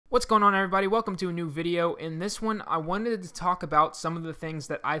What's going on, everybody? Welcome to a new video. In this one, I wanted to talk about some of the things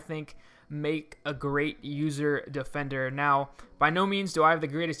that I think make a great user defender. Now, by no means do I have the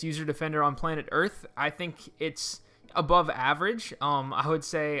greatest user defender on planet Earth. I think it's above average. I would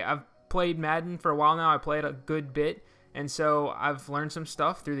say I've played Madden for a while now. I played a good bit, and so I've learned some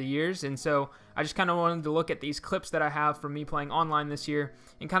stuff through the years. And so I just kind of wanted to look at these clips that I have from me playing online this year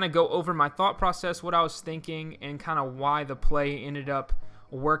and kind of go over my thought process, what I was thinking, and kind of why the play ended up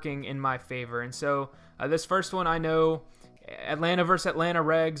working in my favor. And so this first one, I know Atlanta versus Atlanta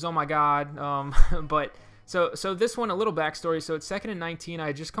Regs, oh my god. But so this one, a little backstory. So it's 2nd and 19. I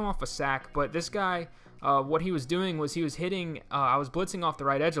had just come off a sack, but this guy, what he was doing was he was hitting, I was blitzing off the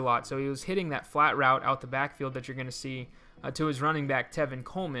right edge a lot, so he was hitting that flat route out the backfield that you're going to see to his running back Tevin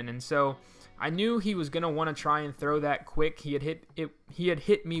Coleman. And so I knew he was going to want to try and throw that quick. He had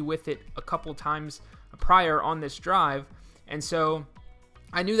hit me with it a couple times prior on this drive, and so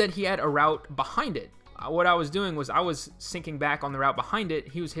I knew that he had a route behind it. What I was doing was I was sinking back on the route behind it.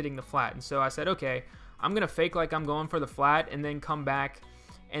 He was hitting the flat. And so I said, okay, I'm going to fake like I'm going for the flat and then come back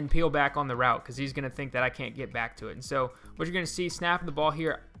and peel back on the route because he's going to think that I can't get back to it. And so what you're going to see, snap the ball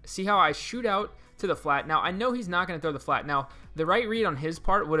here. See how I shoot out to the flat. Now, I know he's not going to throw the flat. Now, the right read on his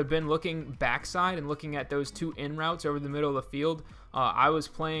part would have been looking backside and looking at those two in routes over the middle of the field. I was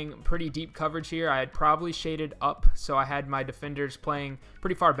playing pretty deep coverage here. I had probably shaded up, so I had my defenders playing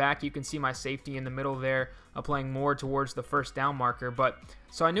pretty far back. You can see my safety in the middle there, playing more towards the first down marker. But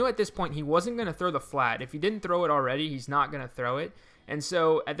so I knew at this point he wasn't going to throw the flat. If he didn't throw it already, he's not going to throw it. And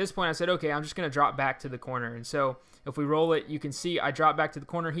so at this point I said, okay, I'm just going to drop back to the corner. And so if we roll it, you can see I dropped back to the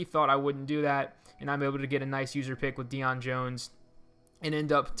corner. He thought I wouldn't do that, and I'm able to get a nice user pick with Deion Jones and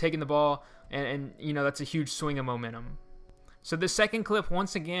end up taking the ball, and you know, that's a huge swing of momentum. So the second clip,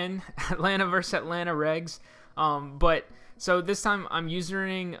 once again, Atlanta versus Atlanta Regs. But so this time I'm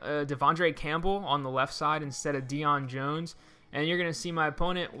using Devondre Campbell on the left side instead of Deion Jones. And you're going to see my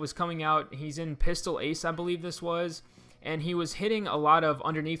opponent was coming out. He's in pistol ace, I believe this was. And he was hitting a lot of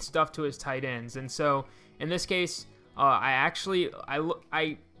underneath stuff to his tight ends. And so in this case, I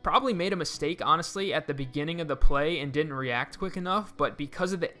probably made a mistake, honestly, at the beginning of the play and didn't react quick enough. But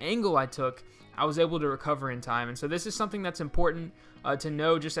because of the angle I took, I was able to recover in time. And so this is something that's important to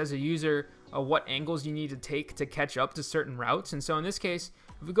know just as a user, what angles you need to take to catch up to certain routes. And so in this case,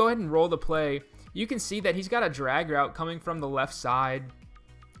 if we go ahead and roll the play, you can see that he's got a drag route coming from the left side.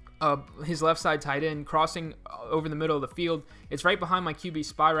 His left side tight end crossing over the middle of the field. It's right behind my QB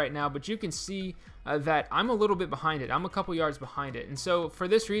spy right now, but you can see that I'm a little bit behind it. I'm a couple yards behind it. And so for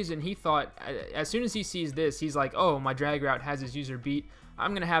this reason, he thought as soon as he sees this, he's like, oh, my drag route has his user beat.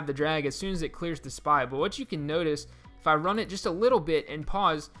 I'm going to have the drag as soon as it clears the spy. But what you can notice, if I run it just a little bit and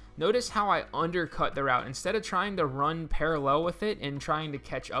pause, notice how I undercut the route. Instead of trying to run parallel with it and trying to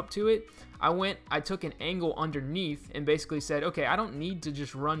catch up to it, I took an angle underneath and basically said, okay, I don't need to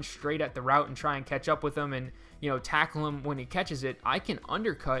just run straight at the route and try and catch up with him and, you know, tackle him when he catches it. I can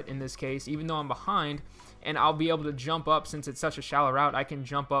undercut in this case, even though I'm behind, and I'll be able to jump up. Since it's such a shallow route, I can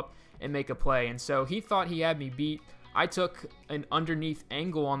jump up and make a play. And so he thought he had me beat. I took an underneath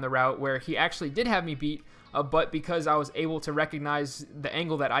angle on the route where he actually did have me beat, but because I was able to recognize the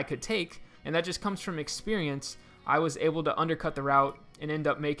angle that I could take, and that just comes from experience, I was able to undercut the route and end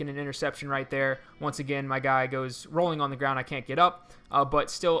up making an interception right there. Once again, my guy goes rolling on the ground. I can't get up,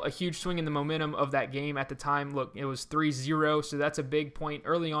 but still a huge swing in the momentum of that game at the time. Look, it was 3-0, so that's a big point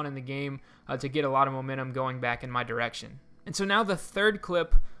early on in the game to get a lot of momentum going back in my direction. And so now the third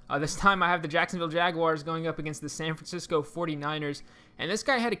clip, this time I have the Jacksonville Jaguars going up against the San Francisco 49ers. And this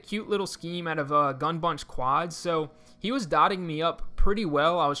guy had a cute little scheme out of gun bunch quads. So he was dotting me up pretty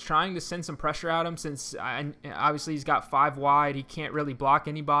well. I was trying to send some pressure at him since obviously he's got 5 wide. He can't really block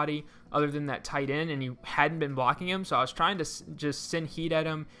anybody other than that tight end, and he hadn't been blocking him. So I was trying to just send heat at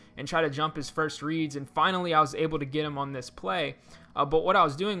him and try to jump his first reads. And finally I was able to get him on this play. But what I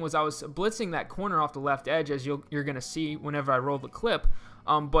was doing was I was blitzing that corner off the left edge, as you're going to see whenever I roll the clip.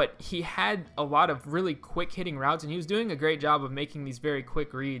 But he had a lot of really quick hitting routes, and he was doing a great job of making these very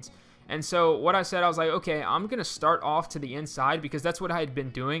quick reads. And so what I said, I was like, okay, I'm going to start off to the inside because that's what I had been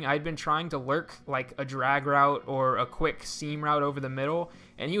doing. I had been trying to lurk like a drag route or a quick seam route over the middle,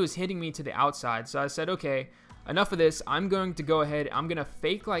 and he was hitting me to the outside. So I said, okay, enough of this. I'm going to go ahead. I'm going to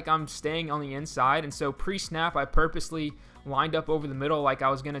fake like I'm staying on the inside. And so pre-snap, I purposely lined up over the middle like I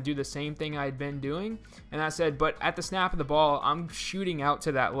was going to do the same thing I had been doing. And I said, but at the snap of the ball, I'm shooting out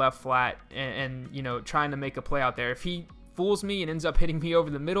to that left flat and you know, trying to make a play out there. If he fools me and ends up hitting me over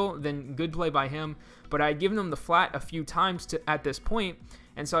the middle, then good play by him. But I had given him the flat a few times at this point,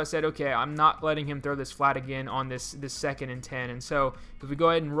 And so I said, okay, I'm not letting him throw this flat again on this 2nd and 10. And so if we go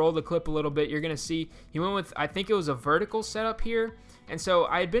ahead and roll the clip a little bit, you're going to see he went with, I think it was a vertical setup here. And so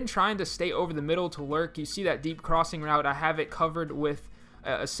I had been trying to stay over the middle to lurk. You see that deep crossing route. I have it covered with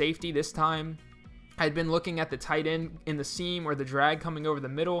a safety this time. I had been looking at the tight end in the seam or the drag coming over the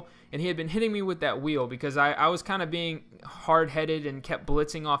middle, and he had been hitting me with that wheel because I was kind of being hard-headed and kept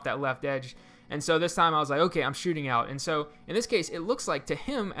blitzing off that left edge. And so this time I was like, okay, I'm shooting out. And so in this case, it looks like to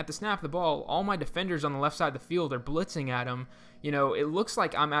him at the snap of the ball, all my defenders on the left side of the field are blitzing at him. You know, it looks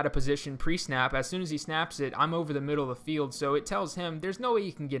like I'm out of position pre-snap. As soon as he snaps it, I'm over the middle of the field. So it tells him there's no way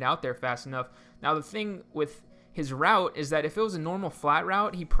you can get out there fast enough. Now the thing with his route is that if it was a normal flat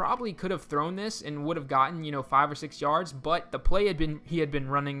route, he probably could have thrown this and would have gotten, 5 or 6 yards, but the play he had been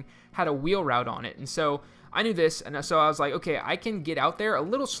running had a wheel route on it. And so I knew this, and so I was like, okay, I can get out there a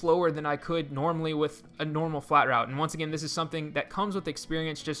little slower than I could normally with a normal flat route. And once again, this is something that comes with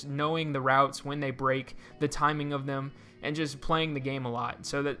experience, just knowing the routes, when they break, the timing of them, and just playing the game a lot.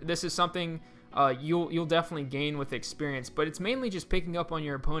 So this is something you'll definitely gain with experience, but it's mainly just picking up on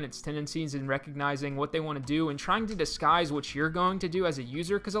your opponent's tendencies and recognizing what they want to do and trying to disguise what you're going to do as a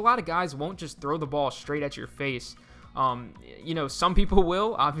user, because a lot of guys won't just throw the ball straight at your face. Some people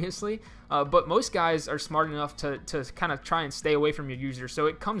will, obviously, but most guys are smart enough to kind of try and stay away from your user. So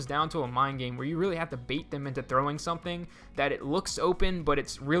it comes down to a mind game where you really have to bait them into throwing something that it looks open, but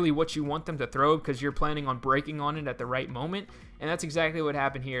it's really what you want them to throw because you're planning on breaking on it at the right moment. And that's exactly what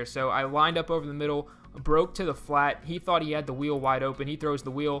happened here. So I lined up over the middle, broke to the flat. He thought he had the wheel wide open. He throws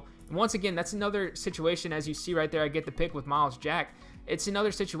the wheel. And once again, that's another situation, as you see right there, I get the pick with Miles Jack. It's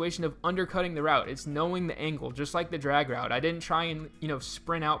another situation of undercutting the route. It's knowing the angle, just like the drag route. I didn't try and,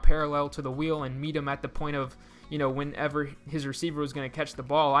 sprint out parallel to the wheel and meet him at the point of, whenever his receiver was going to catch the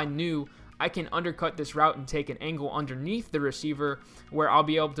ball. I knew I can undercut this route and take an angle underneath the receiver where I'll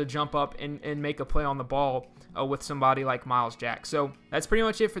be able to jump up and make a play on the ball with somebody like Miles Jack. So that's pretty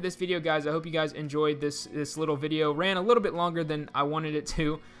much it for this video, guys. I hope you guys enjoyed this little video. Ran a little bit longer than I wanted it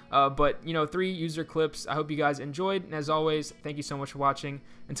to, but 3 user clips. I hope you guys enjoyed, and as always, thank you so much for watching.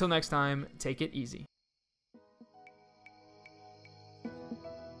 Until next time, take it easy.